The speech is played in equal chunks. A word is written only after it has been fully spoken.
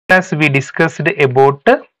class we discussed about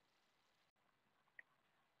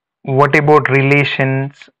what about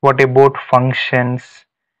relations, what about functions,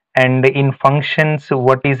 and in functions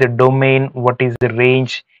what is a domain, what is the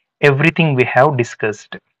range, everything we have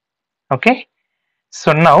discussed. Okay,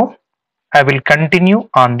 so now I will continue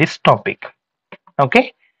on this topic.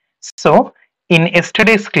 Okay, so in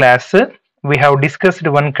yesterday's class we have discussed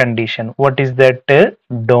one condition. What is that?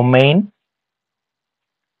 Domain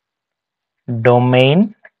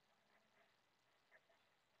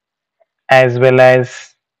as well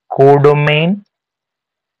as codomain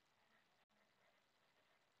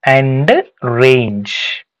and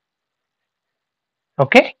range.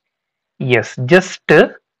 Okay, yes, just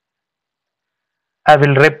I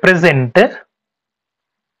will represent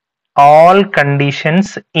all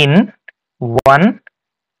conditions in one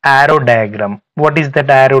arrow diagram. What is that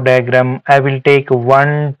arrow diagram? I will take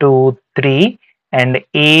 1, 2, 3 and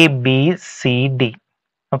A, B, C, D.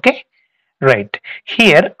 Okay, right.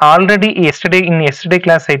 Here already yesterday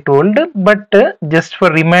class I told, but just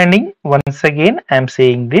for reminding once again I am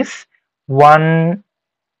saying this: 1,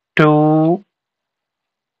 2,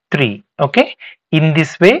 3. Okay, in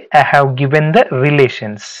this way I have given the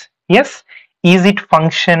relations. Yes, is it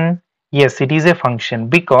function? Yes, it is a function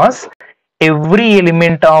because every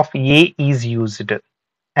element of A is used,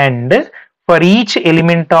 and for each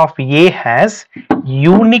element of A has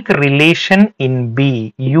unique relation in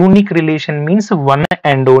B. Unique relation means one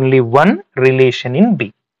and only one relation in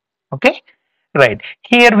B. Okay, right.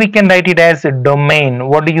 Here we can write it as a domain.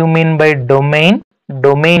 What do you mean by domain?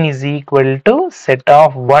 Domain is equal to set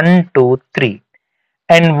of 1, 2, 3.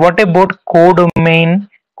 And what about codomain?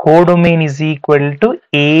 Codomain is equal to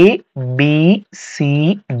A, B,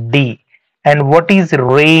 C, D. And what is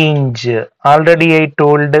range? Already I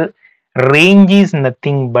told range is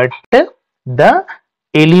nothing but the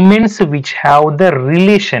elements which have the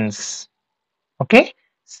relations. Okay,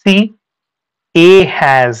 see, A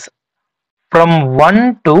has from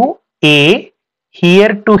 1 to A,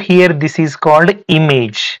 here to here, this is called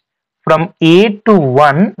image. From A to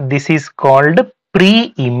 1, this is called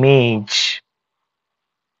pre-image.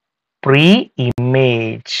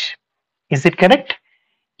 Pre-image. Is it correct?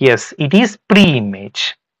 Yes, it is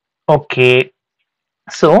pre-image. Okay.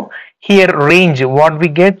 So here range, what we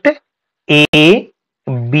get? A,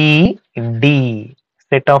 B, D.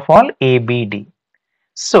 Set of all A, B, D.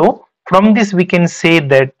 So from this we can say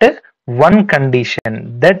that one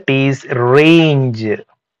condition, that is range,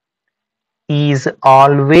 is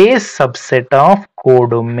always subset of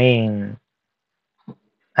codomain.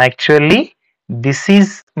 Actually, this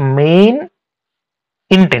is main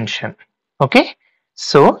intention. Okay,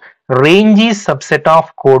 so range is subset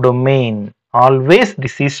of codomain. Always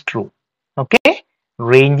this is true. Okay,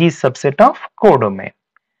 range is subset of codomain.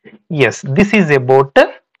 Yes, this is about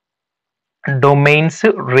domains,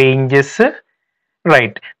 ranges.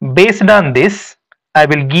 Right. Based on this, I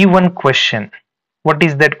will give one question. What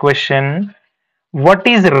is that question? What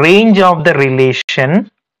is range of the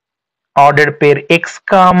relation ordered pair x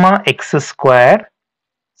comma x square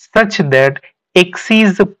such that x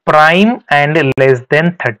is prime and less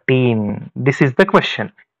than 13? This is the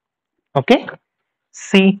question. Okay.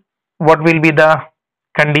 See what will be the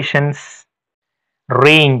conditions.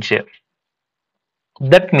 Range.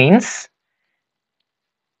 That means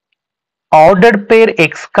ordered pair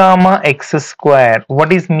x comma x square.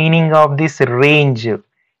 What is meaning of this range?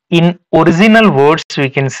 In original words we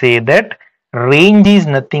can say that range is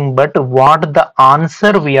nothing but what the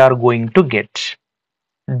answer we are going to get.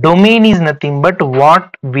 Domain is nothing but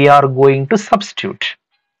what we are going to substitute.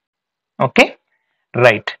 Okay,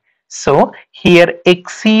 right. So here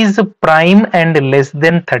x is prime and less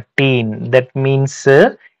than 13. That means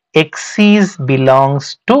x is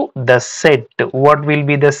belongs to the set. What will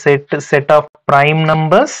be the set? Set of prime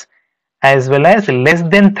numbers as well as less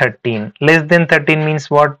than 13. Less than 13 means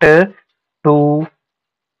what? 2,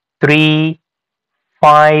 3,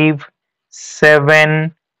 5,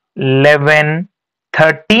 7, 11,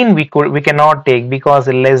 13 we cannot take because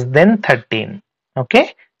less than 13.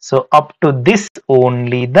 Okay, so up to this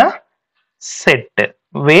only the set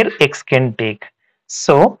where x can take.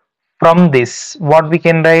 So from this what we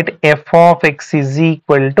can write? F of x is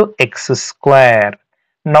equal to x square.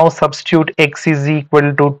 Now substitute x is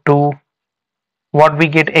equal to 2. What we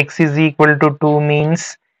get? X is equal to 2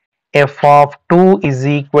 means f of 2 is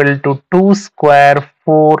equal to 2 square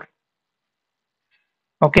 4.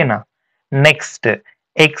 Okay, now next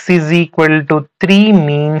x is equal to 3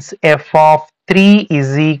 means f of 3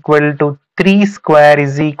 is equal to 3 square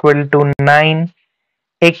is equal to 9.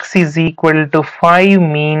 x is equal to 5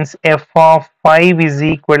 means f of 5 is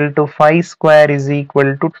equal to 5 square is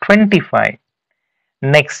equal to 25.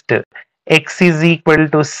 Next, x is equal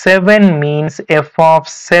to 7 means f of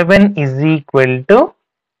 7 is equal to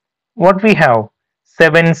what we have?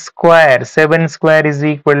 7 square. 7 square is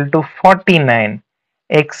equal to 49.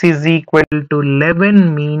 X is equal to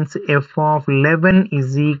 11 means f of 11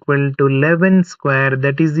 is equal to 11 square,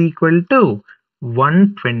 that is equal to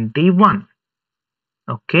 121.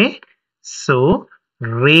 Okay, so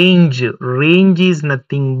range is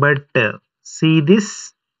nothing but see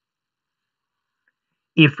this,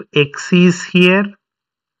 if x is here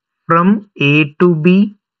from A to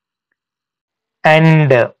B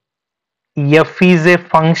and f is a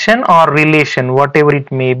function or relation, whatever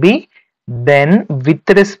it may be, then with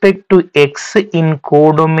respect to x in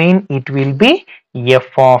codomain it will be f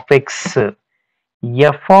of x.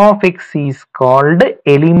 F of x is called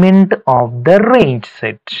element of the range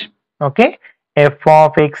set. Okay, f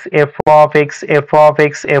of x, f of x, f of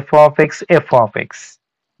x, f of x, f of x.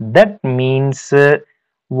 That means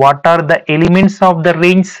what are the elements of the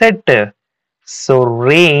range set? So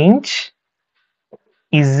range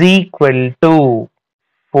is equal to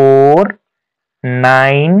 4,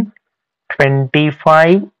 9,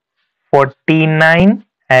 25, 49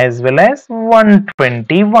 as well as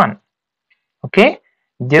 121. Okay,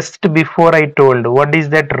 just before I told what is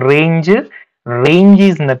that range? Range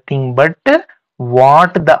is nothing but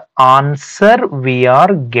what the answer we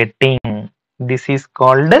are getting. This is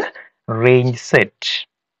called range set.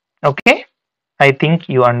 Okay, I think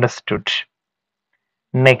you understood.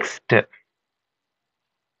 Next,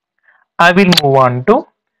 I will move on to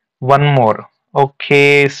one more.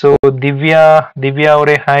 Okay, so Divya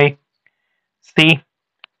Ore, hi. See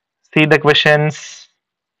the questions,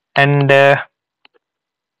 and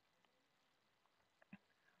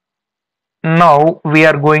now we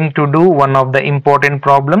are going to do one of the important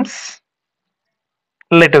problems.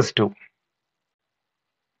 Let us do.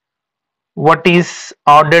 What is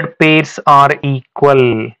ordered pairs are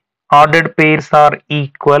equal? Ordered pairs are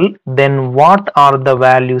equal, then what are the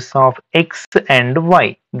values of x and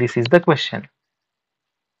y? This is the question.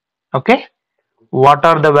 Okay, what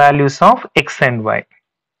are the values of x and y?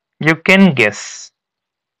 You can guess.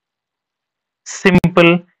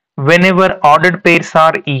 Simple. Whenever ordered pairs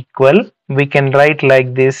are equal, we can write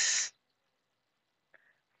like this.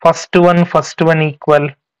 First one equal.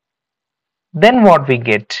 Then what we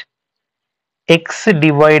get? X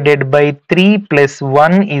divided by 3 plus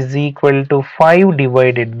 1 is equal to 5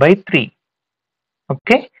 divided by 3.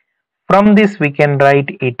 Okay. From this we can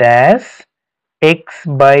write it as x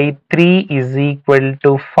by 3 is equal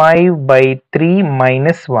to 5 by 3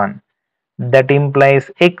 minus 1. That implies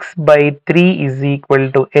x by 3 is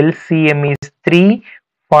equal to LCM is 3,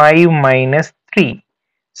 5 minus 3.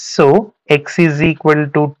 So x is equal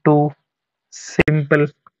to 2. Simple.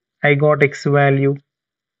 I got x value.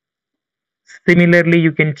 Similarly,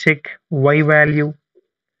 you can check y value.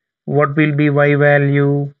 What will be y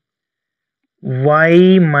value?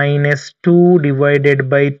 Y minus 2 divided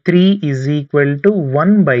by 3 is equal to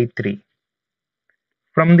 1 by 3.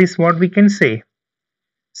 From this, what we can say?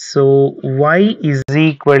 So y is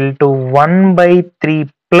equal to 1 by 3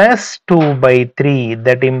 plus 2 by 3.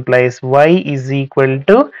 That implies y is equal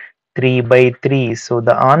to 3 by 3. So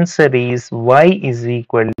the answer is y is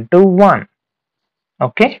equal to 1.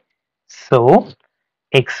 Okay. So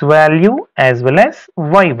x value as well as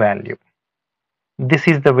y value. This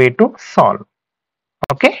is the way to solve.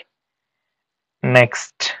 Okay.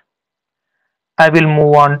 Next, I will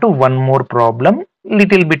move on to one more problem,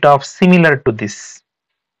 little bit of similar to this.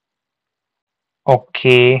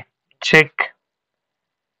 Okay, check.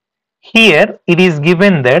 Here it is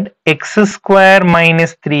given that x square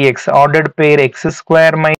minus 3x, ordered pair x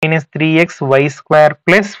square minus 3x, y square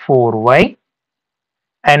plus 4y,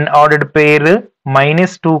 and ordered pair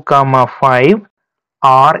minus 2 comma 5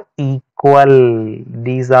 are equal.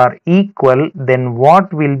 These are equal, then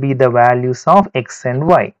what will be the values of x and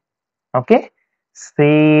y? Okay,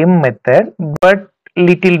 same method but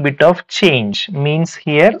little bit of change, means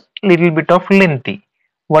here little bit of lengthy.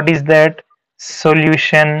 What is that?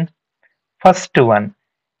 Solution. First one,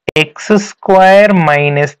 x square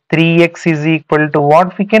minus 3x is equal to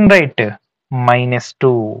what we can write? Minus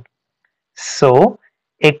 2. So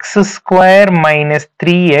x square minus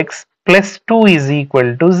 3x plus 2 is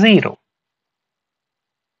equal to 0.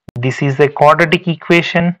 This is a quadratic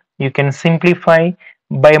equation. You can simplify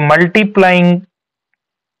by multiplying.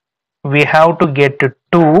 We have to get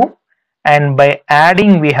 2, and by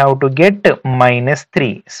adding we have to get minus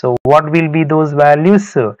 3. So what will be those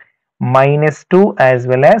values? Minus 2 as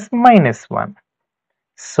well as minus 1.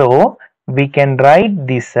 So we can write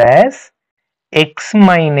this as x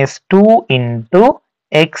minus 2 into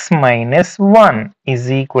x minus 1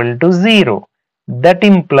 is equal to 0. That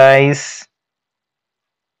implies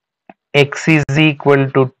x is equal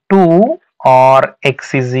to 2 or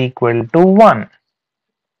x is equal to 1.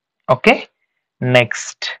 Okay.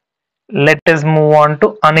 Next, let us move on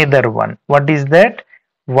to another one. What is that?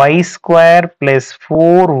 Y square plus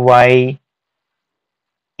 4y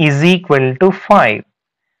is equal to 5.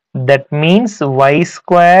 That means y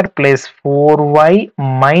square plus 4y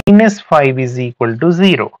minus 5 is equal to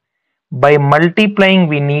 0. By multiplying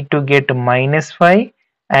we need to get minus 5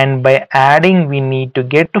 and by adding we need to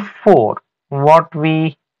get 4. What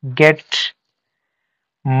we get?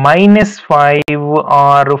 Minus 5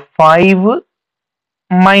 or 5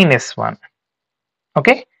 minus 1.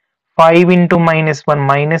 Okay. 5 into minus 1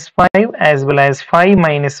 minus 5 as well as 5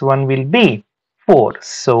 minus 1 will be 4.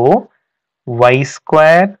 So y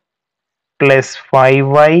square plus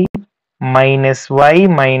 5y minus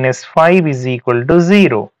 5 is equal to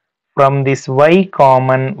 0. From this y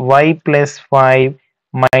common, y plus 5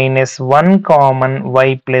 minus 1 common,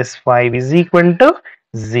 y plus 5 is equal to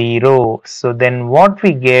 0. So then what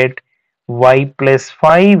we get? Y plus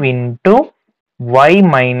 5 into y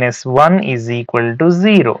minus 1 is equal to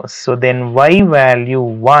 0. So then y value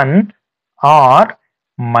 1 or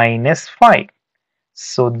minus 5.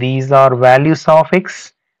 So these are values of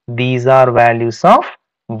x, these are values of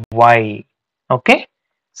y. Okay.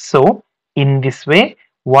 So in this way,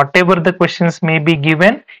 whatever the questions may be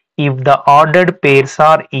given, if the ordered pairs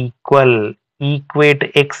are equal,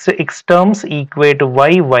 equate x terms, equate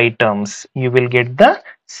y terms, you will get the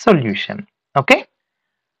solution. Okay.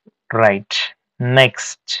 Right.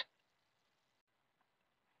 Next.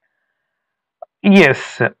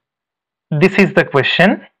 Yes, this is the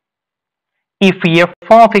question. If f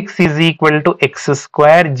of x is equal to x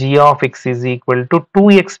square, g of x is equal to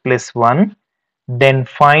 2x plus 1, then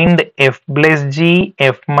find f plus g,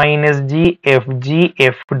 f minus g, fg,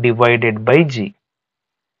 f divided by g.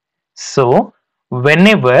 So,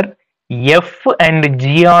 whenever f and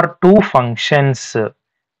g are two functions,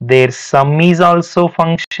 their sum is also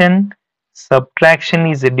function, subtraction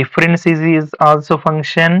is a difference is also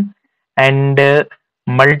function, and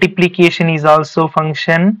multiplication is also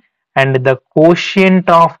function, and the quotient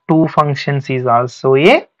of two functions is also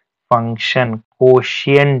a function,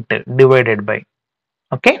 quotient divided by.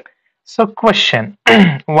 Okay. So question,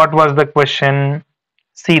 what was the question?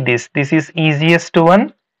 See this is easiest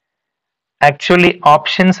one. Actually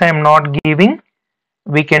options I am not giving,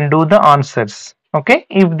 we can do the answers. Okay,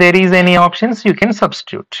 if there is any options you can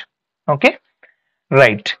substitute. Okay,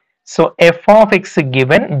 right. So f of x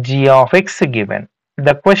given, g of x given.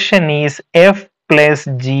 The question is f plus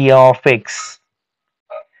g of x.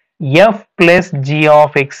 F plus g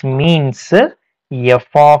of x means f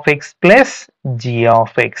of x plus g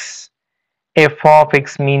of x. F of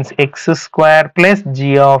x means x square plus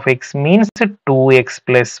g of x means 2x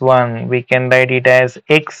plus 1. We can write it as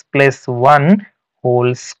x plus 1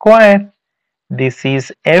 whole square. This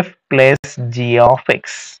is f plus g of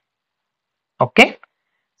x. Okay.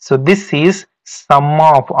 So this is sum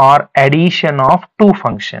of or addition of two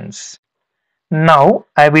functions. Now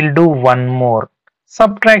I will do one more.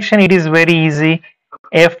 Subtraction, it is very easy.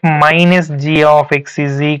 F minus g of x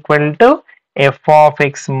is equal to f of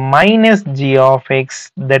x minus g of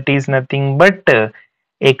x, that is nothing but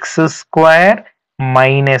x square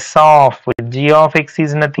minus of g of x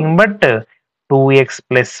is nothing but 2x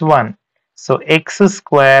plus 1. So x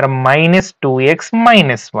square minus 2x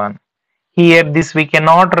minus 1. Here this we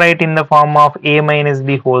cannot write in the form of a minus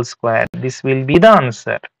b whole square. This will be the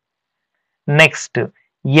answer. Next,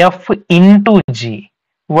 f into g.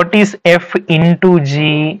 What is f into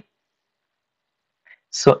g?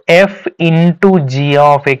 So f into g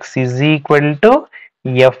of x is equal to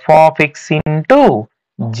f of x into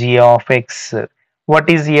g of x. What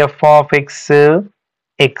is f of x?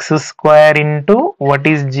 X square into what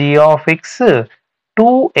is g of x?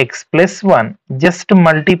 2x plus 1. Just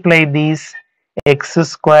multiply these. X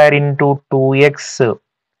square into 2x,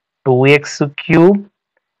 2x cube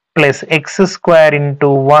plus x square into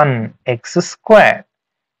 1 x square.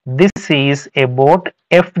 This is about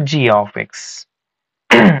fg of x.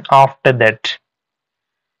 After that,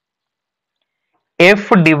 f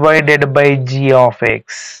divided by g of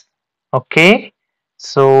x. Okay,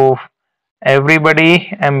 so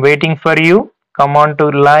everybody, I'm waiting for you. Come on to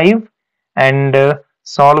live and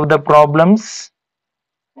solve the problems,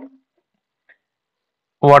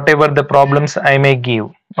 whatever the problems I may give.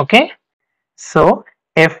 Okay, so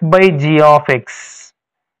f by g of x.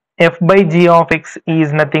 f by g of x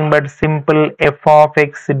is nothing but simple f of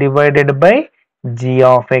x divided by g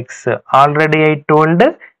of x. Already I told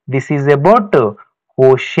this is about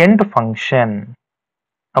quotient function.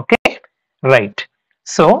 Okay, right.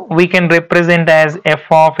 So we can represent as f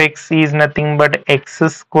of x is nothing but x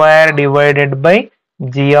square divided by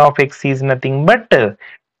g of x is nothing but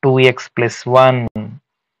 2x plus 1.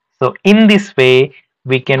 So in this way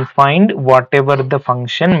we can find whatever the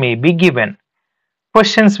function may be given.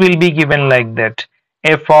 Questions will be given like that.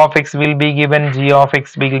 F of x will be given, g of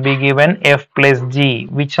x will be given, f plus g.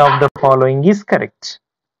 Which of the following is correct?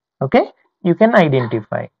 Okay, you can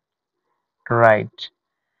identify. Right.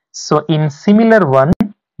 So in similar one,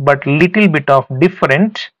 but little bit of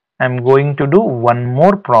different, I'm going to do one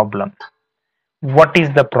more problem. What is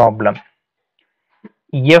the problem?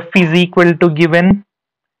 F is equal to given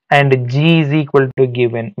and g is equal to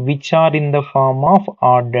given, which are in the form of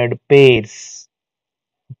ordered pairs.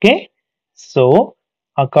 Okay, so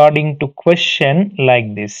according to question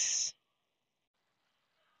like this: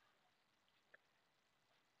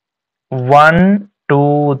 1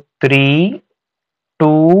 2 3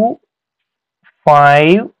 2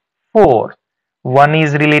 5 4. 1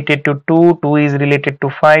 is related to 2, 2 is related to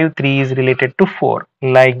 5, 3 is related to 4.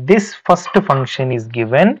 Like this first function is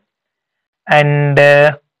given, and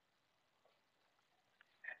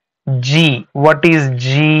g, what is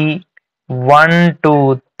g? 1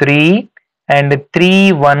 2 3 and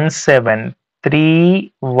 3 1 7.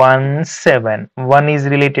 3 1 7. 1 is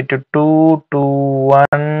related to 2, 2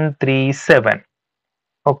 1 3 7.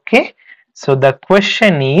 Okay, so the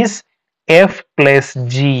question is f plus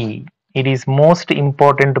g. It is most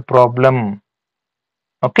important problem.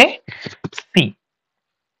 Okay, see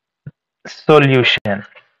solution.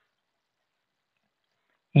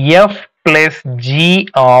 F plus g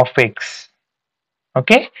of x.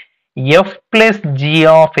 Okay, f plus g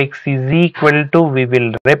of x is equal to, we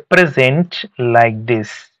will represent like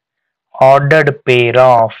this: ordered pair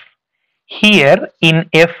of. Here in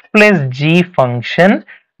f plus g function,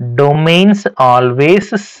 domains always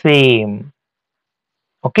same.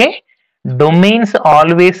 Okay, domains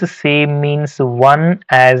always same means 1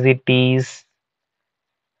 as it is,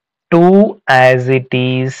 2 as it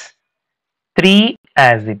is, 3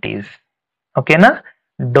 as it is. Okay na,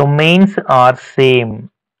 domains are same.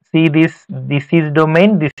 See this, this is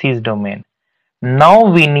domain, this is domain. Now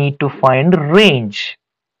we need to find range.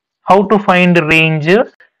 How to find range?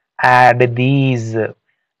 Add these.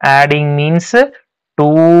 Adding means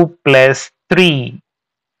 2 plus 3,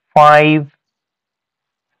 5.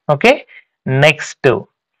 Okay, next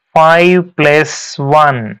 5 plus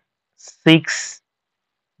 1, 6.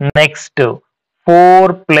 Next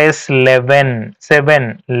 4 plus 11,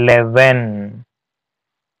 7, 11.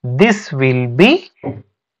 This will be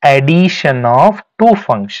addition of two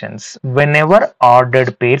functions whenever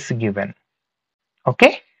ordered pairs given.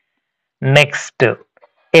 Okay, next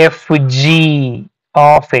fg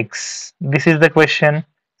of x. This is the question.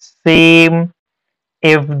 Same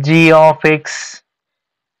fg of x,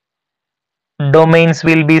 domains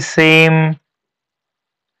will be same.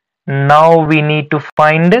 Now we need to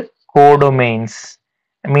find codomains.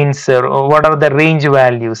 Means what are the range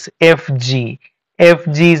values? Fg.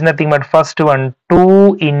 Fg is nothing but first one,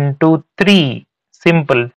 2 into 3.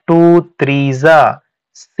 Simple. 2 3s are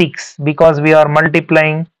 6 because we are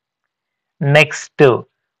multiplying. Next 5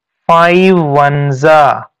 1s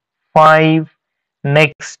are 5.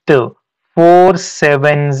 Next 4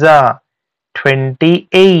 7s are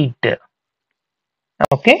 28.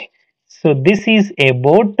 Okay, so this is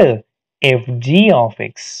about fg of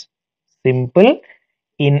x. Simple.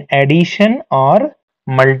 In addition or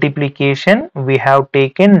multiplication, we have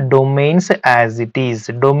taken domains as it is.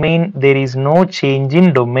 Domain, there is no change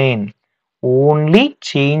in domain. Only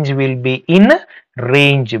change will be in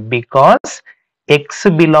range because x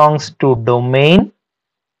belongs to domain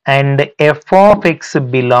and f of x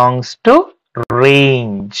belongs to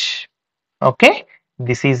range. Okay,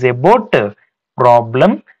 this is about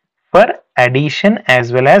problem for addition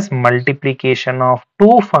as well as multiplication of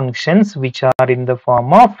two functions which are in the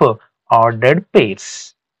form of ordered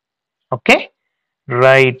pairs. Okay,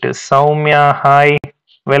 right. Soumya, hi,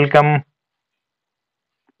 welcome.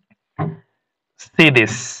 See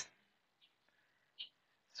this.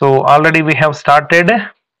 So already we have started.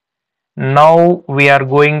 Now we are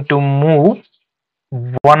going to move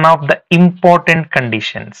one of the important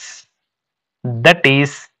conditions, that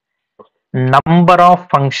is number of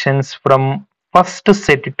functions from first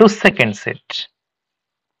set to second set.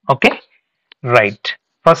 Okay, right.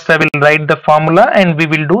 First I will write the formula and we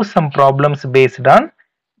will do some problems based on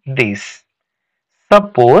this.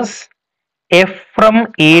 Suppose f from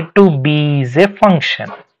a to b is a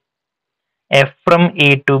function. F from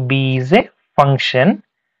a to b is a function.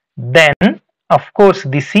 Then of course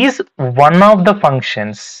this is one of the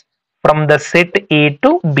functions from the set a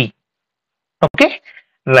to b. Okay,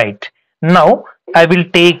 right. Now I will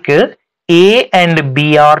take a and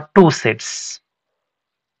b are two sets.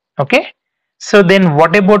 Okay, so then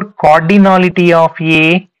what about cardinality of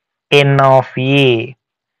a? N of a.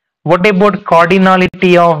 What about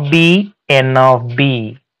cardinality of b? N of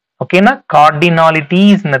b. Okay, now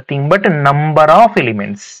cardinality is nothing but number of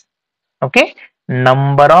elements. Okay,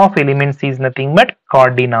 number of elements is nothing but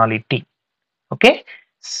cardinality. Okay,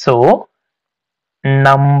 so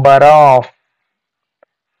number of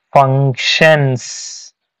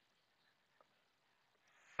functions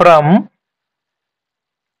from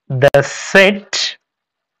the set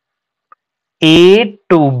a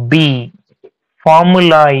to b,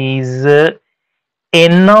 formula is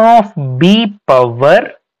n of b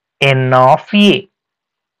power n of a.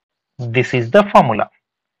 This is the formula.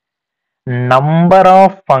 Number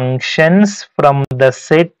of functions from the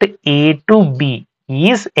set a to b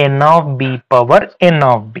is n of b power n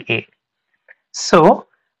of a. So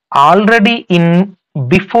already in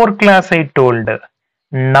before class I told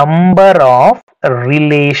number of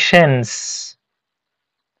relations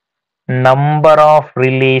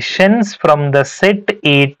from the set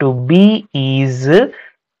a to b is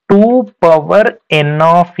 2 power n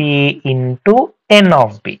of a into n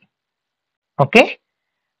of b. Okay,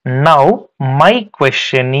 now my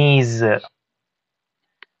question is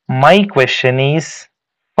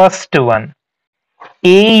first one,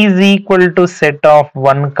 a is equal to set of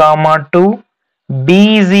 1 comma 2,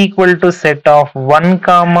 b is equal to set of 1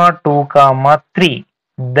 comma 2 comma 3.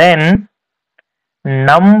 Then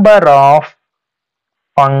number of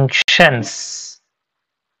functions,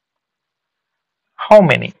 how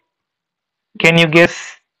many? Can you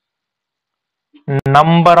guess?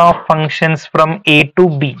 Number of functions from a to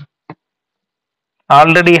b.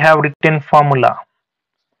 Already have written formula.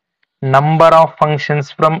 Number of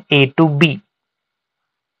functions from a to b.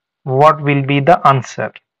 What will be the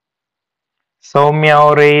answer? Soumya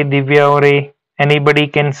aure, Divya aure, anybody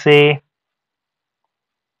can say?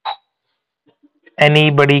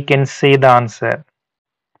 Anybody can say the answer.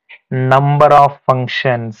 Number of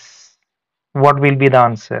functions. What will be the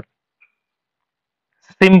answer?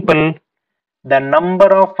 Simple. The number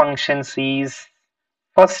of functions is,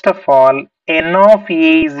 first of all, n of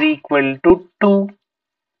a is equal to 2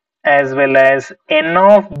 as well as n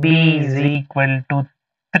of b is equal to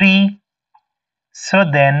 3. So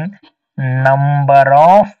then number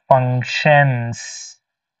of functions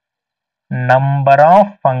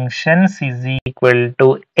is equal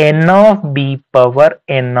to n of b power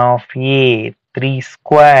n of a, 3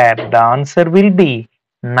 square. The answer will be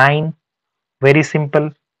 9. Very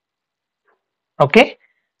simple. Okay,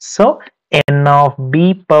 so n of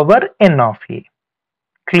b power n of a.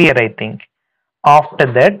 Clear, I think. After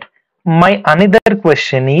that, my another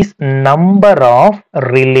question is number of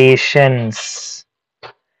relations.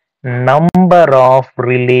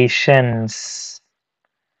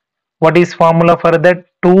 What is formula for that?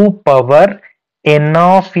 2 power n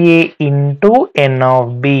of a into n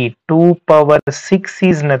of b. 2 power 6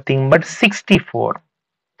 is nothing but 64.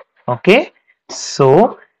 Okay,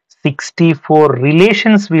 so 64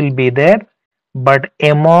 relations will be there, but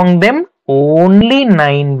among them only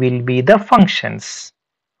 9 will be the functions.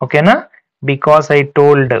 Okay, na? Because I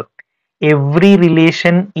told every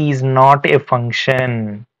relation is not a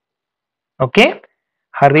function. Okay,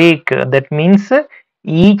 Harek, that means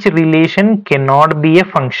each relation cannot be a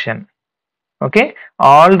function. Okay,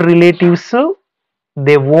 all relatives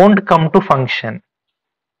they won't come to function.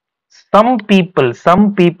 Some people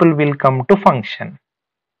will come to function,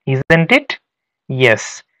 isn't it?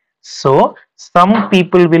 Yes. So some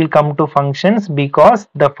people will come to functions because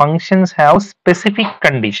the functions have specific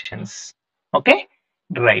conditions. Okay,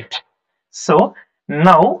 right. So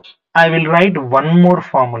now I will write one more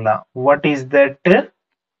formula. What is that?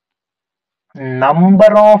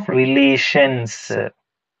 Number of relations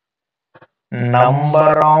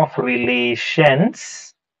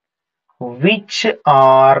which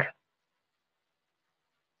are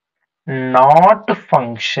not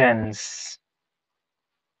functions.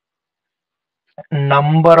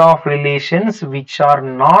 Number of relations which are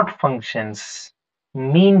not functions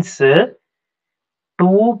means 2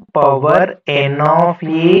 power n of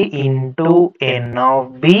a into n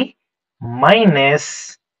of b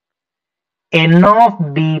minus n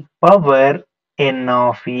of b power n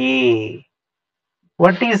of a.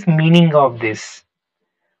 What is meaning of this?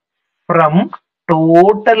 From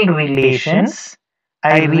total relations,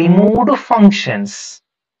 I removed functions.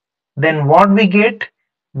 Then what we get?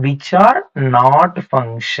 Which are not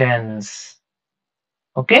functions.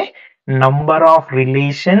 Okay, number of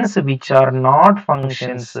relations which are not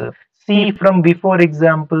functions. See from before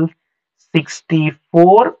example,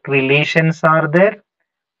 64 relations are there.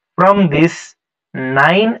 From this,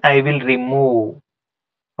 9 I will remove.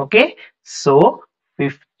 Okay, so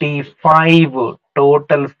 55,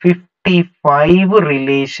 total 55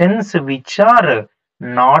 relations which are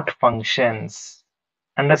not functions.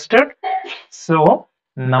 Understood? So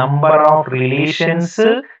number of relations,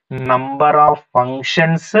 number of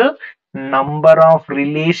functions, number of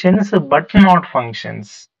relations but not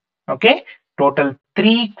functions. Okay, total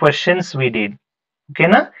 3 questions we did. Okay,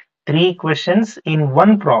 na? 3 questions in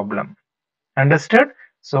one problem. Understood?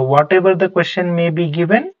 So whatever the question may be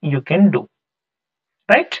given, you can do,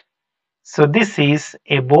 right? So this is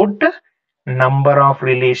about number of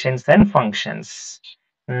relations and functions.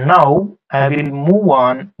 Now I will move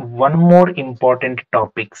on one more important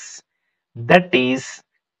topics, that is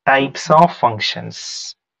types of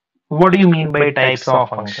functions. What do you mean by types of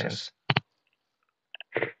functions?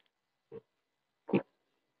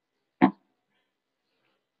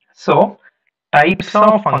 So types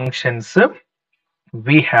of functions,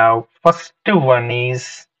 we have first one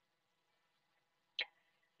is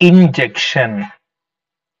injection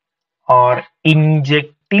or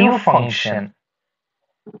injective function.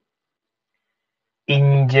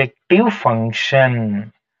 Injective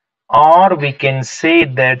function, or we can say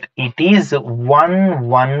that it is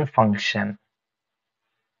one function.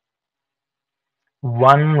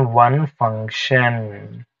 One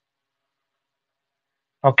function.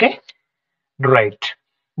 Okay, right.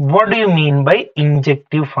 What do you mean by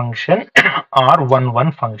injective function or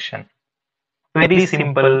one function? Very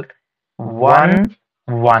simple. One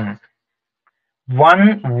one.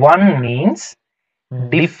 One means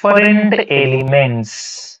different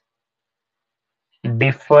elements.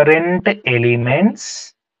 Different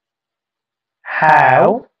elements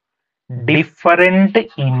have different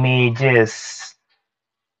images.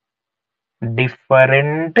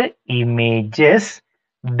 Different images.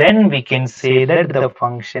 Then we can say that the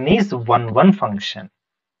function is one function.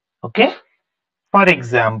 Okay. For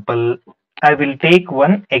example, I will take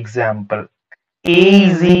one example. A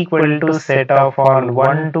is equal to set of all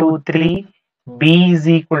 1, 2, 3. B is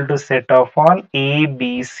equal to set of all A,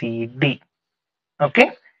 B, C, D.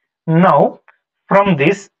 Okay. Now, from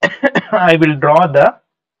this, I will draw the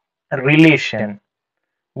relation.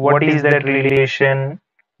 What is that relation?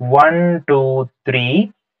 1, 2,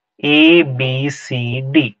 3, A, B, C,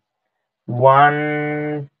 D.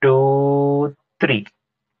 1, 2, 3.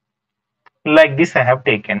 Like this I have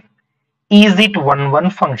taken. Is it one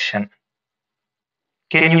function?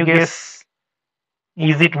 Can you guess?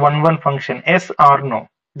 Is it one function? Yes or no?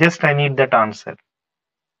 Just I need that answer.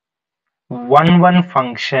 One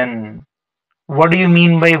function. What do you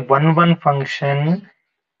mean by one function?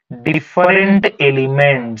 Different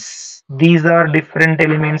elements. These are different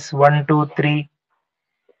elements 1, 2, 3.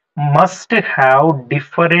 Must have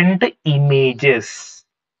different images.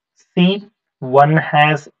 See, 1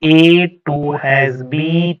 has A, 2 has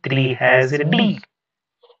B, 3 has D.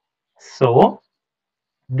 So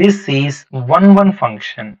this is one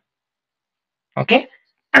function. Okay.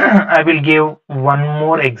 I will give one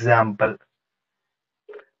more example.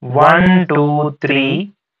 1, 2,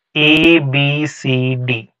 3, A, B, C,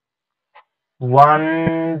 D.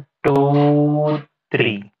 1, 2,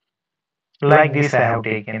 3. Like this I have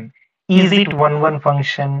taken. Is it one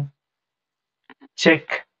function?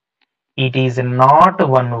 Check. It is not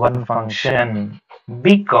one function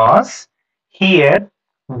because here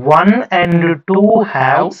 1 and 2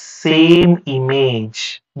 have same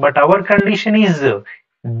image, but our condition is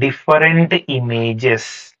different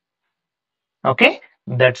images. Okay,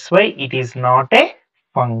 that's why it is not a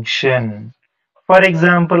function. For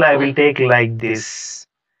example, I will take like this.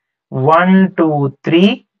 1, 2,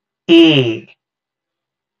 3, A.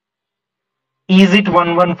 Is it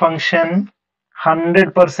one function?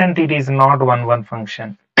 100% it is not one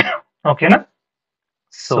function. Okay, na?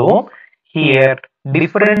 So here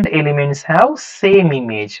different elements have same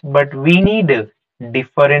image, but we need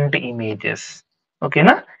different images. Okay,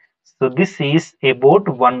 na? So this is about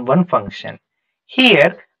one function.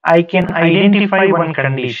 Here I can identify one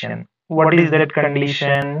condition. What is that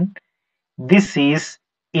condition? This is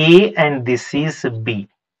A and this is B.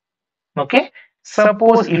 Okay.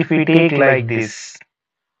 Suppose if we take like this,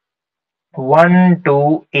 1,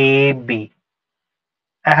 2, A, B.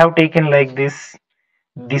 I have taken like this.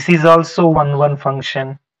 This is also one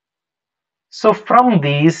function. So from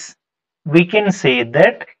these, we can say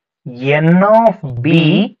that n of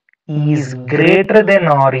b is greater than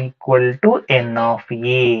or equal to n of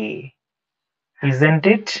a, isn't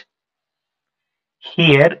it?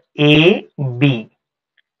 Here A, B.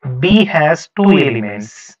 B has two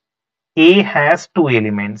elements. A has two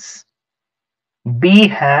elements. B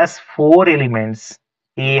has four elements.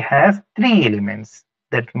 A has three elements.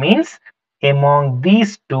 That means among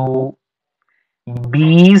these two,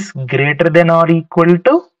 B is greater than or equal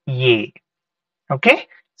to A. Okay.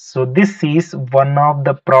 So this is one of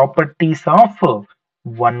the properties of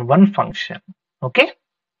 1 function. Okay.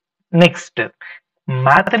 Next,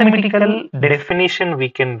 mathematical definition, we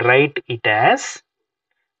can write it as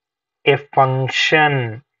a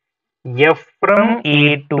function f from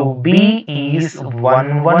a to b is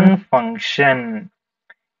 1 function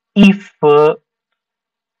if f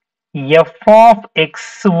of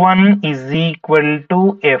x1 is equal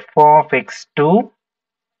to f of x2,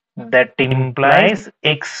 that implies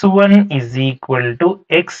x1 is equal to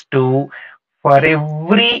x2 for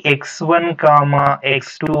every x1 comma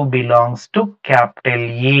x2 belongs to capital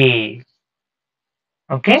A.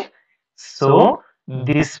 Okay, so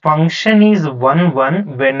this function is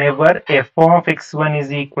 1 whenever f of x1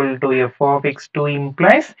 is equal to f of x2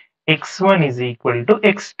 implies x1 is equal to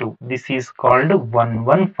x2. This is called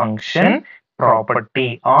 1 function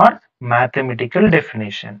property or mathematical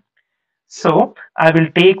definition. So I will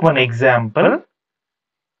take one example.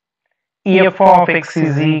 F of x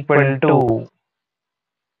is equal to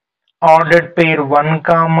ordered pair 1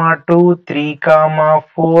 comma 2 3 comma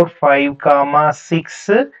 4 5 comma 6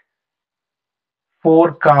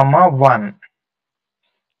 4 comma 1.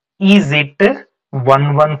 Is it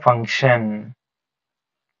 1 function?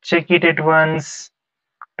 Check it at once.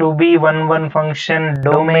 To be 1 function,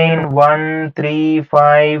 domain 1 3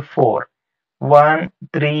 5 4. 1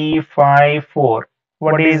 3 5 4.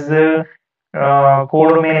 What is the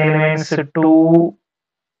codomain elements? 2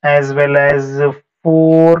 as well as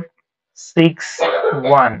 4 6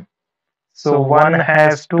 1. So 1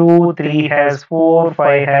 has 2, 3 has 4,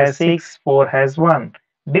 5 has 6, 4 has 1.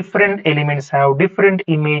 Different elements have different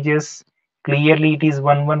images. Clearly it is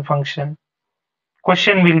 1 function.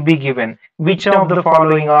 Question will be given. Which of the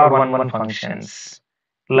following are 1 functions?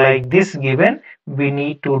 Like this given, we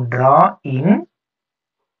need to draw in,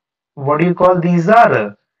 what do you call these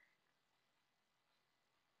are?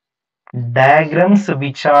 Diagrams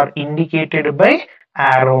which are indicated by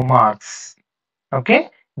arrow marks. Okay,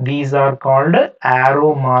 these are called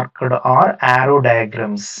arrow marked or arrow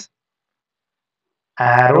diagrams.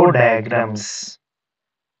 Arrow diagrams.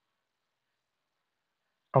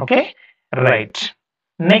 Okay, right.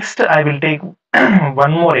 Next, I will take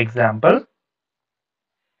one more example.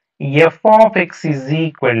 F of x is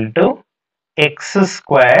equal to x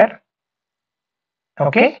square.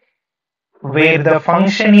 Okay, where the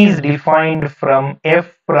function is defined from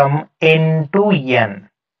f from n to n.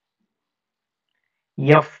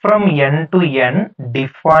 F from n to n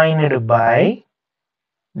defined by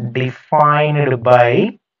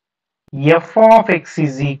f of x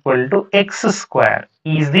is equal to x square.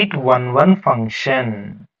 Is it 1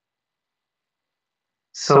 function?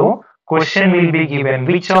 So question will be given,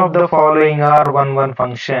 which of the following are 1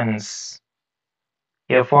 functions?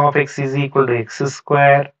 F of x is equal to x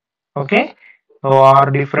square. Okay, or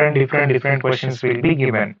different questions will be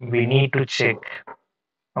given. We need to check.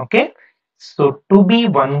 Okay, so to be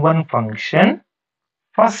 1 function,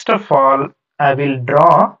 first of all I will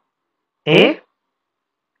draw a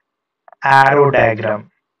arrow diagram.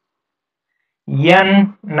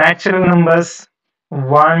 N natural numbers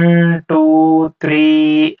 1 2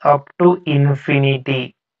 3 up to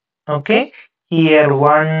infinity. Okay, here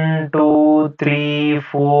 1 2 3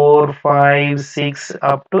 4 5 6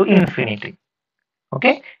 up to infinity.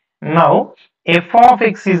 Okay, now f of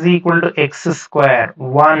x is equal to x square.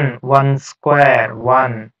 1 1 square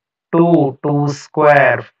 1, 2 2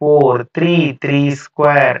 square 4, 3 3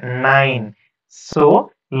 square 9.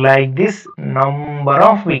 So like this number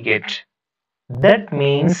of we get. That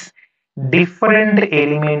means different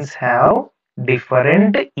elements have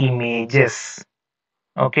different images.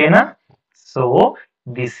 Okay na? So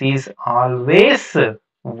this is always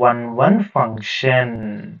 1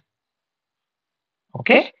 function.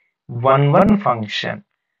 Okay, 1 function.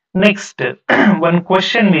 Next, one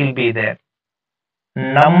question will be there.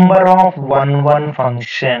 Number of 1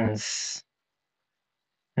 functions.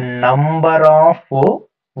 Number of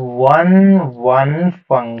 1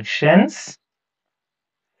 functions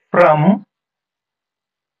from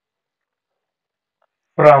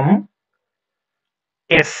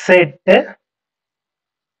a set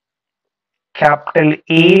capital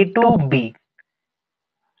A to B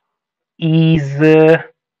is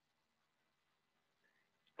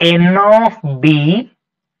n of B,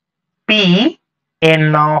 P,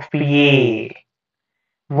 n of A.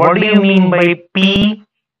 What do you mean by P?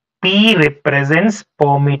 P represents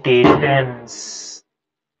permutations.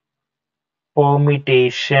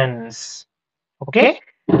 Permutations. Okay?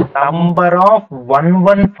 Number of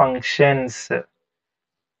 1-1 functions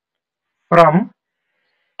from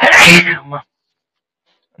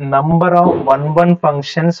number of 1-1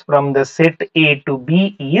 functions from the set A to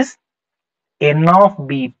B is n of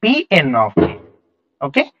B, P, n of A.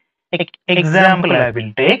 Okay? Example I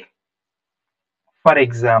will take. For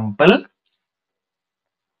example,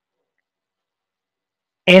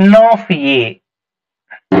 n of A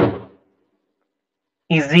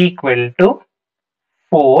is equal to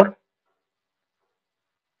 4,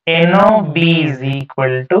 n of B is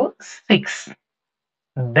equal to 6.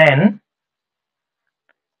 Then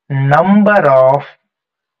number of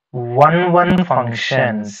 1-1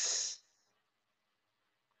 functions.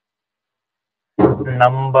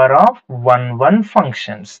 Number of 1-1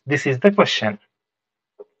 functions. This is the question.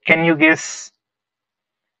 Can you guess?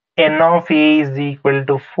 N of A is equal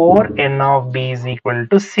to 4, n of B is equal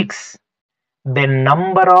to 6. The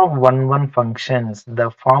number of 1-1 functions.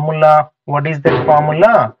 The formula, what is that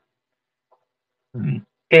formula?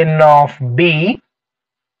 N of B,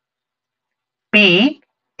 P,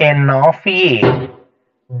 n of A.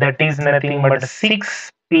 That is nothing but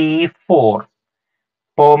 6P4.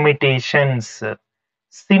 Permutations.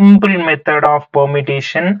 Simple method of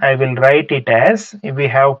permutation, I will write it as, if we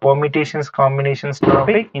have permutations combinations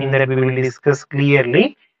topic, in that we will discuss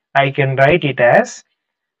clearly. I can write it as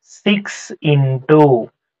 6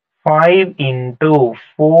 into 5 into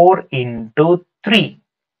 4 into 3.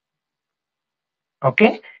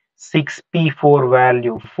 Okay, 6P4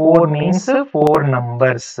 value. 4 means 4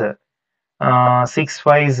 numbers. 6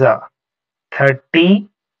 5s 30,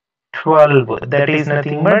 12. That is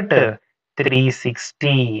nothing but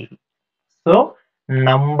 360. So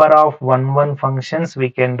number of 1-1 functions we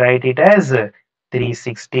can write it as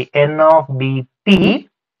 360. N of B, P,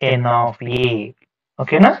 n of A.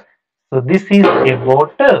 Okay, na? So this is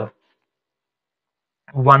about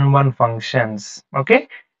 1-1 functions. Okay,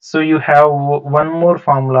 so you have one more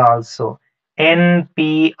formula also.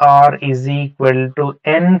 NPR is equal to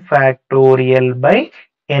n factorial by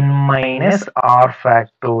n minus r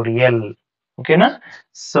factorial. Okay, na?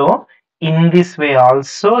 So in this way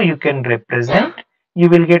also you can represent, you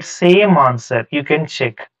will get same answer. You can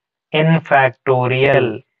check n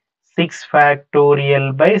factorial, 6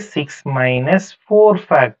 factorial by 6 minus 4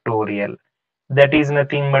 factorial. That is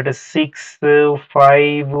nothing but 6, 5,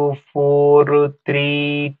 4,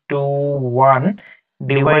 3, 2, 1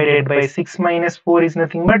 divided by 6 minus 4 is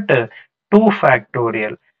nothing but 2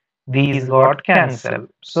 factorial. These got cancelled.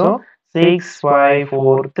 So 6, 5,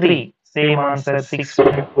 4, 3. Same answer 6,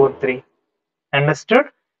 5, 4, 3. Understood?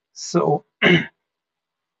 So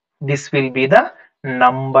this will be the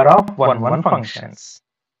number of 1-1 functions.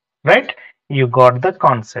 Right? You got the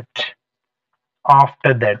concept.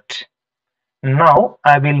 After that, now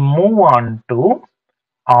I will move on to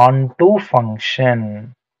onto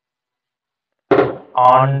function.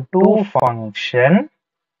 Onto function,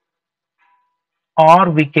 or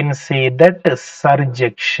we can say that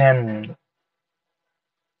surjection.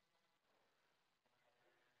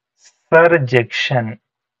 Surjection.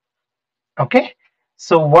 Okay.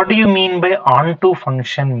 So what do you mean by onto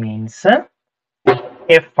function? Means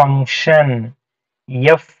a function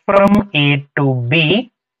f from A to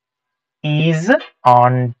B is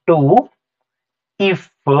onto if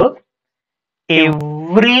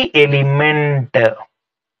every element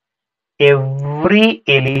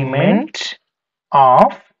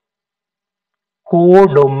of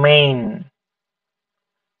codomain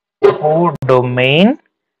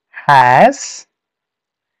has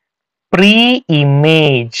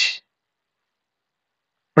pre-image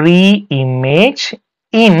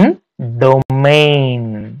in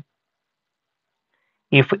domain.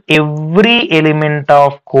 If every element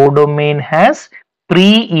of codomain has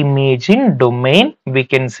pre-image in domain, we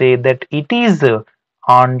can say that it is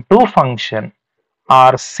onto function.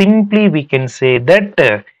 Or simply we can say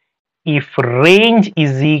that if range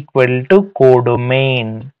is equal to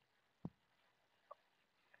codomain,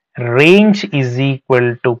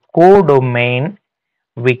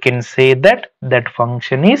 we can say that that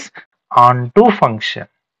function is onto function.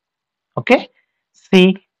 Okay,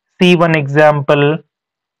 see one example.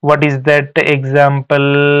 What is that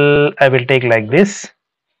example? I will take like this: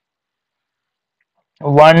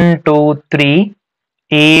 1 2 3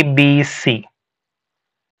 A B C.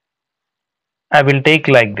 I will take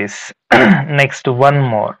like this. Next, one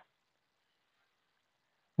more: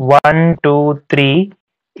 1 2 3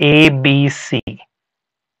 ABC.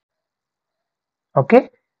 Okay,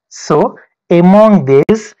 so among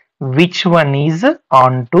this, which one is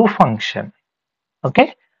onto function?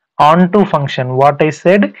 Okay, onto function, what I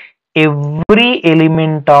said, every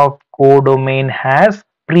element of codomain has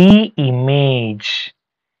pre-image.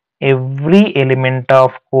 Every element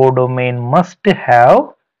of codomain must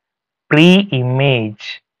have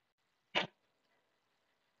pre-image.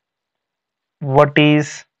 What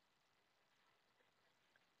is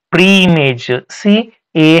pre-image? See,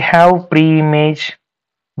 A have pre-image,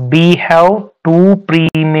 B have two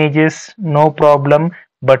pre-images, no problem,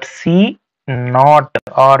 but C not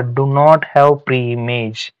or do not have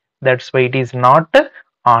pre-image. That's why it is not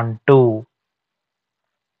onto.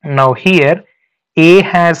 Now here A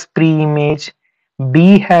has pre-image,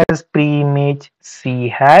 B has pre-image, C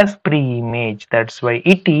has pre-image. That's why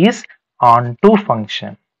it is onto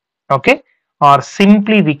function. Okay, or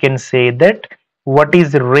simply we can say that what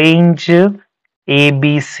is range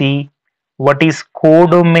ABC, what is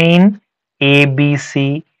codomain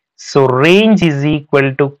ABC. So range is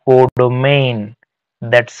equal to codomain.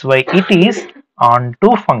 That's why it is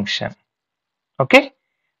onto function. Okay,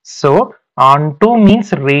 so onto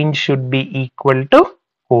means range should be equal to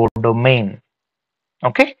codomain.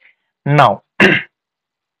 Okay, now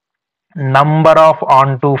number of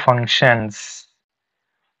onto functions.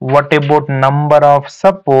 What about number of,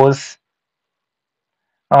 suppose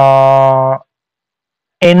uh,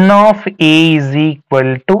 n of A is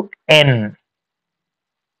equal to n.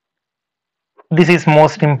 This is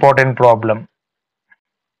most important problem.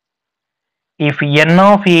 If n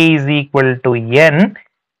of A is equal to n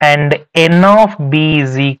and n of B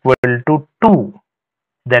is equal to 2,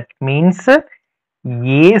 that means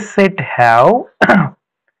A set have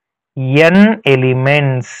n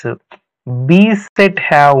elements, B set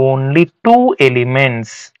have only 2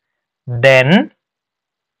 elements, then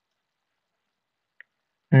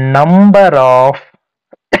number of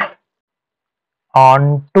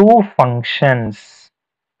onto functions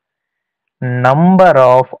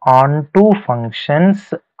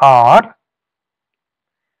are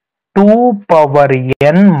 2 power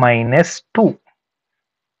n minus 2.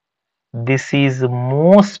 This is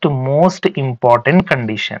most important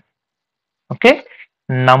condition. Okay,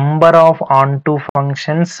 number of onto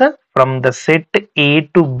functions from the set A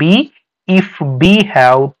to B if B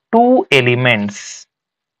have 2 elements.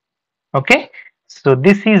 Okay, so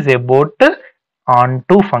this is about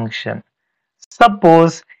onto function.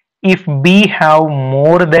 Suppose if B have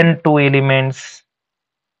more than 2 elements,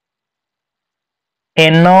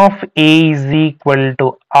 n of A is equal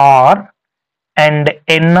to R and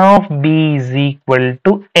n of B is equal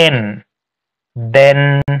to n,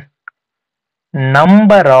 then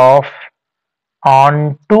number of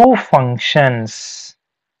onto functions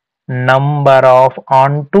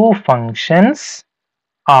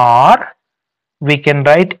are, we can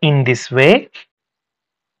write in this way,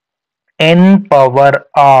 n power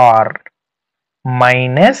R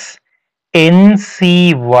minus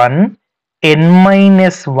nc1 n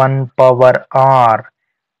minus 1 power R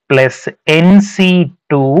plus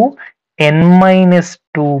nc2 n minus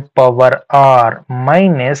 2 power R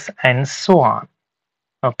minus and so on.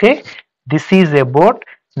 Okay, this is about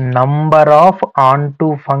number of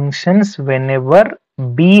onto functions whenever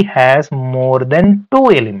B has more than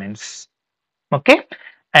 2 elements. Okay,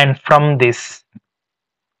 and from this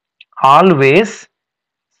always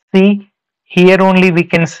see, here only we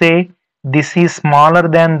can say this is smaller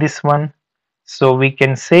than this one, so we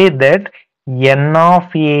can say that n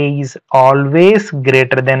of A is always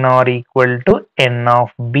greater than or equal to n of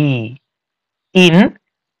B in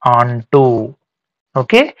onto.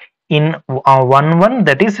 Okay, in 1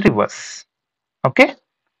 that is reverse. Okay,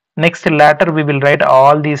 next later we will write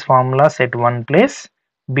all these formulas at one place.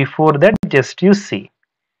 Before that, just you see.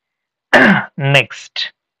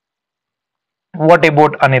 Next, what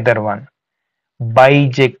about another one?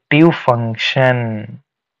 Bijective function.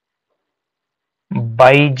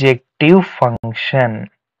 Bijective function.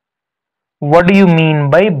 What do you mean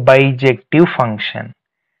by bijective function?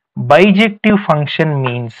 Bijective function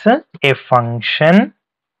means a function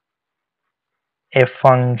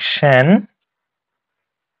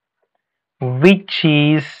which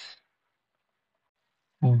is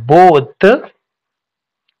both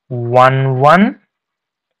 1 1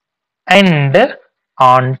 and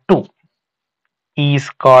onto is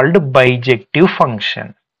called bijective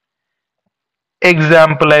function.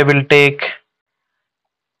 Example I will take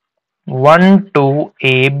 1 2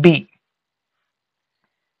 AB.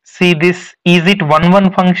 See this, is it 1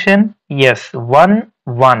 1 function? Yes, 1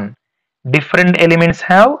 1. Different elements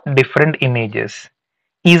have different images.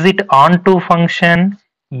 Is it onto function?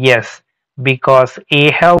 Yes, because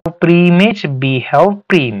A have preimage, B have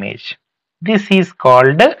preimage. This is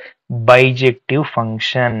called bijective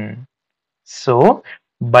function. So,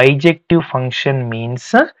 bijective function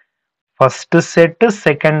means first set,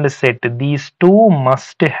 second set. These two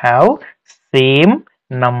must have same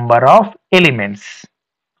number of elements.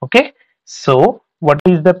 Okay. So, what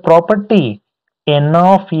is the property? N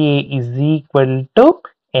of A is equal to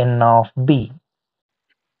N of B.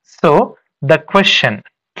 So, the question,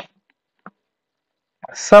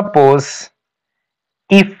 suppose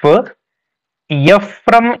if F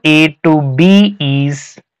from A to B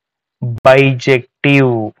is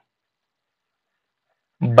bijective,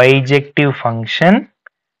 bijective function,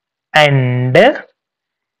 and N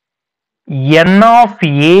of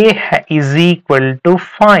A is equal to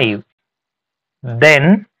 5,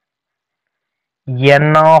 then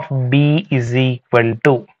N of B is equal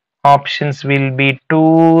to, options will be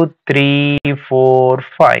 2, 3, 4,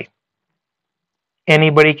 5.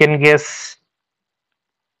 Anybody can guess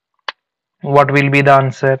what will be the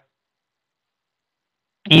answer?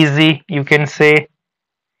 Easy, you can say.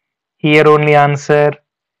 Here only answer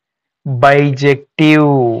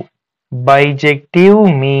bijective.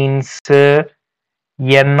 Bijective means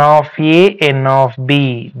N of A, N of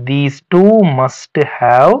B. These two must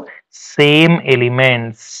have same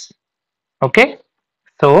elements. Okay.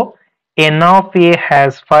 So N of A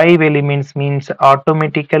has 5 elements means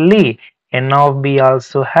automatically N of B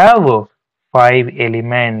also have 5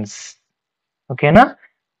 elements. Okay na?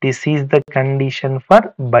 This is the condition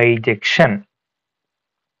for bijection.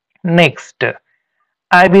 Next,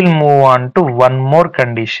 I will move on to one more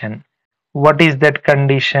condition. What is that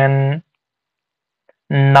condition?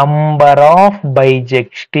 Number of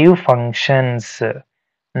bijective functions.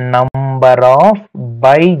 Number of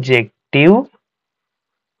bijective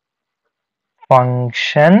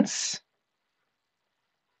functions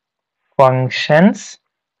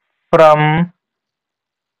from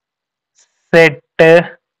set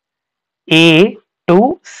A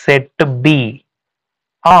to set B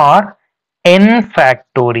are n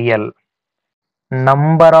factorial.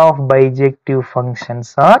 Number of bijective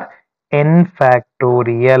functions are n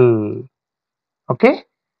factorial. Okay.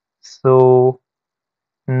 So,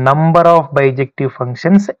 number of bijective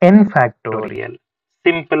functions n factorial.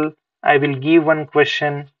 Simple. I will give one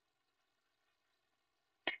question.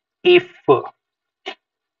 If A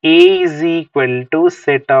is equal to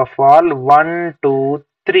set of all 1, 2,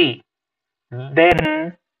 3,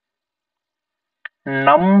 then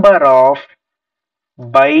number of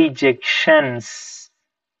bijections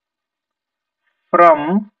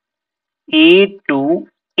from A to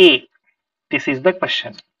A. This is the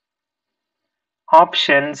question.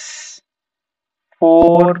 Options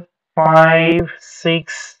 4, 5,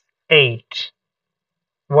 6, 8.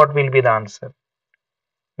 What will be the answer?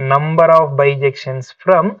 Number of bijections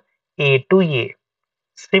from A to A.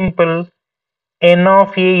 Simple. N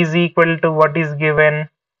of A is equal to what is given?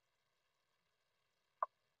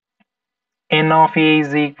 N of A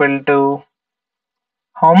is equal to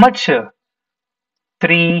how much?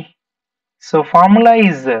 3. So formula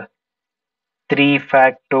is 3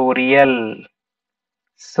 factorial.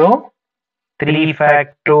 So 3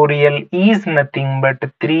 factorial is nothing but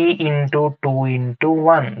 3 into 2 into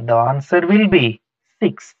 1. The answer will be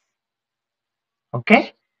 6.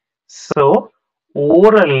 Okay. So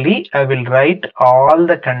orally I will write all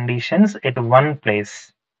the conditions at one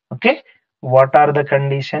place. Okay. What are the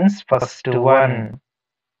conditions? First one.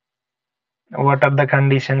 What are the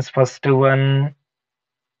conditions? First one.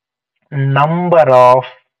 Number of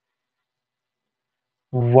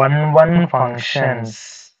 1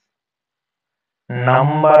 functions.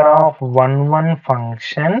 Number of 1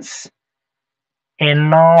 functions.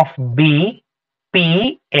 N of B,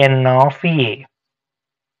 P, N of A.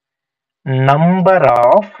 Number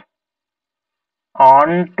of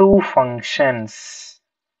onto functions.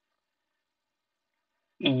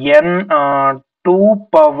 N 2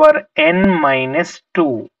 power n minus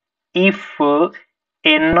 2. If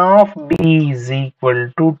n of B is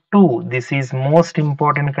equal to 2. This is most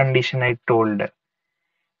important condition I told.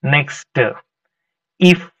 Next,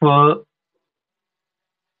 if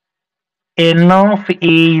n of A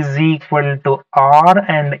is equal to R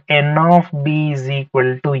and n of B is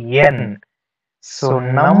equal to n. So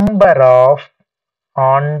number of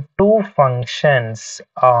onto functions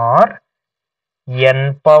are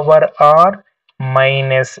n power R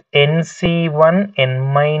minus nc1 n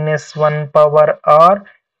minus 1 power R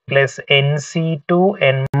plus nc2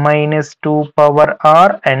 n minus 2 power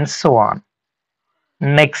R and so on.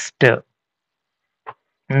 Next,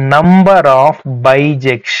 number of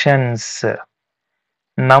bijections.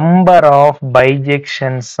 number of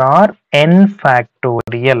bijections are n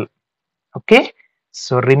factorial. Okay,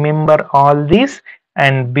 so remember all this,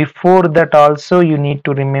 and before that also you need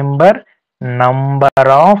to remember number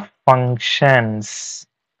of functions.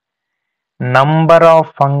 Number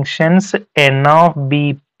of functions n of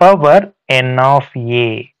b power n of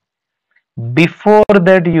a. Before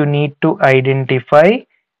that you need to identify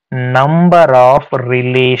number of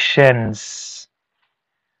relations.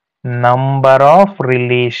 Number of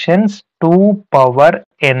relations 2 power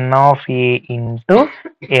n of a into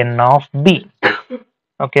n of b.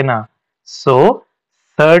 Okay now. So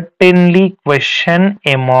certainly question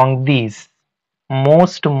among these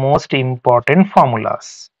most important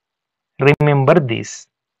formulas. Remember this.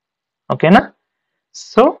 Okay na?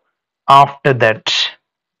 So after that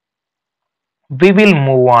we will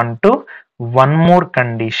move on to one more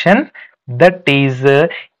condition, that is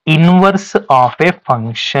inverse of a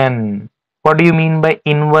function. What do you mean by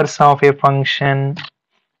inverse of a function?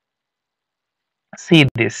 See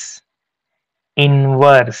this,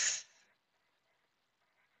 inverse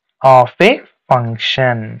of a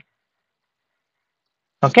function.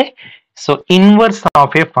 Okay, so inverse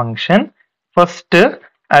of a function. First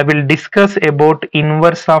I will discuss about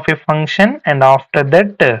inverse of a function, and after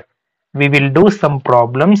that we will do some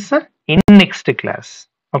problems in next class.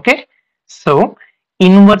 Okay, so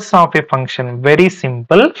inverse of a function, very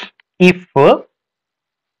simple. If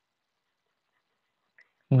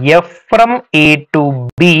f from a to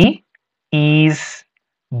b is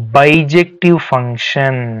bijective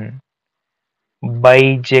function,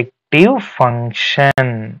 bijective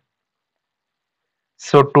function.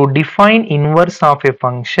 So to define inverse of a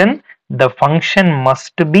function, the function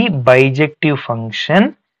must be bijective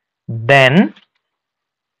function. Then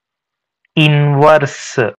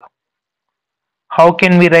inverse. How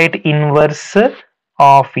can we write inverse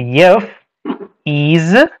of f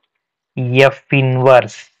is f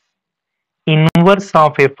inverse. Inverse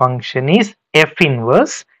of a function is f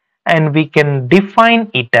inverse, and we can define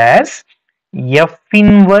it as f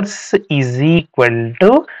inverse is equal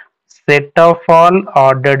to set of all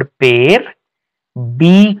ordered pair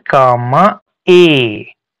b comma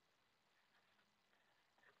a,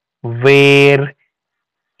 where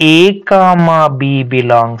a comma b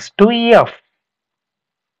belongs to f.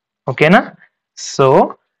 Okay na?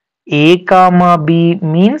 So a comma b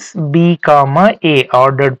means b comma a,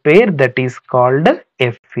 ordered pair, that is called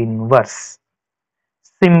f inverse.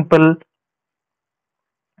 Simple.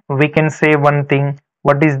 We can say one thing.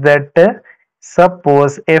 What is that?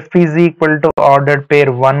 Suppose f is equal to ordered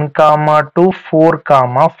pair 1 comma 2 4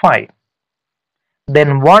 comma 5.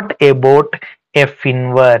 Then what about f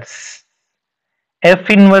inverse? F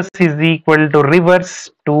inverse is equal to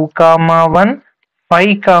reverse 2 comma 1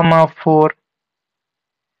 5 comma 4.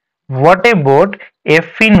 What about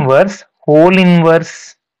f inverse whole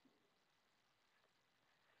inverse?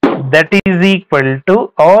 That is equal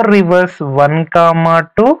to or reverse 1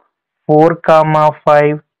 comma 2 4 comma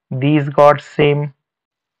 5. These got same.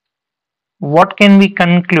 What can we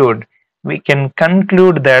conclude? We can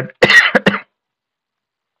conclude that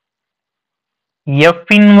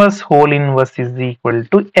f inverse whole inverse is equal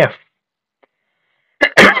to f.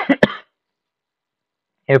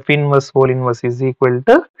 F inverse whole inverse is equal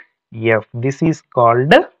to f. This is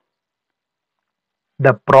called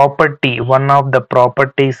the property, one of the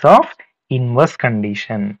properties of inverse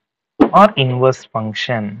condition or inverse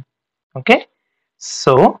function. Okay,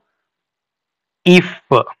 so if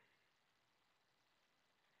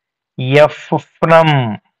f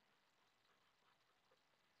from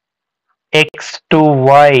x to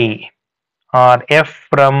y or f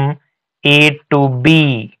from a to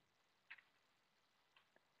b,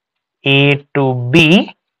 a to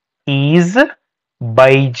b is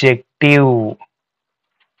bijective,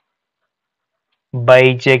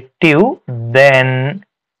 then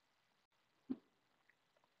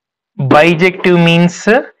bijective means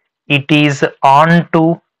it is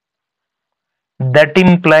onto. That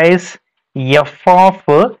implies f of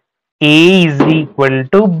a is equal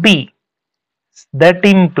to b. That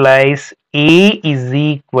implies a is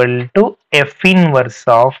equal to f inverse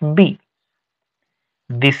of b.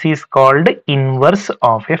 This is called inverse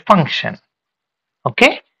of a function.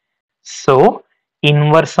 Okay, so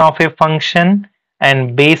inverse of a function,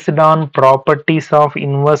 and based on properties of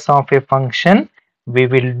inverse of a function we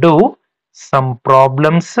will do some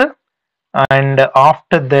problems, and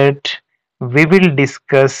after that we will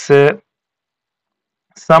discuss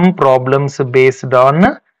some problems based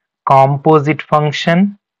on composite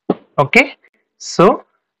function. Okay, so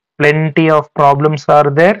plenty of problems are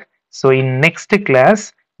there. So in next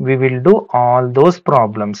class we will do all those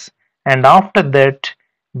problems, and after that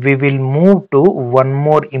we will move to one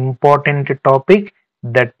more important topic,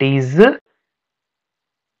 that is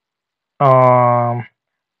um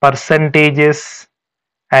percentages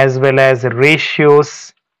as well as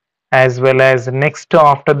ratios, as well as next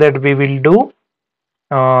after that we will do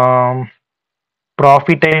um,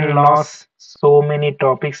 profit and loss. So many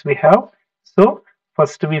topics we have. So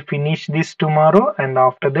first we finish this tomorrow, and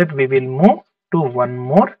after that we will move to one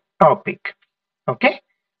more topic. Okay,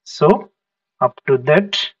 so up to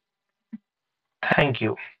that, thank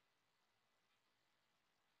you.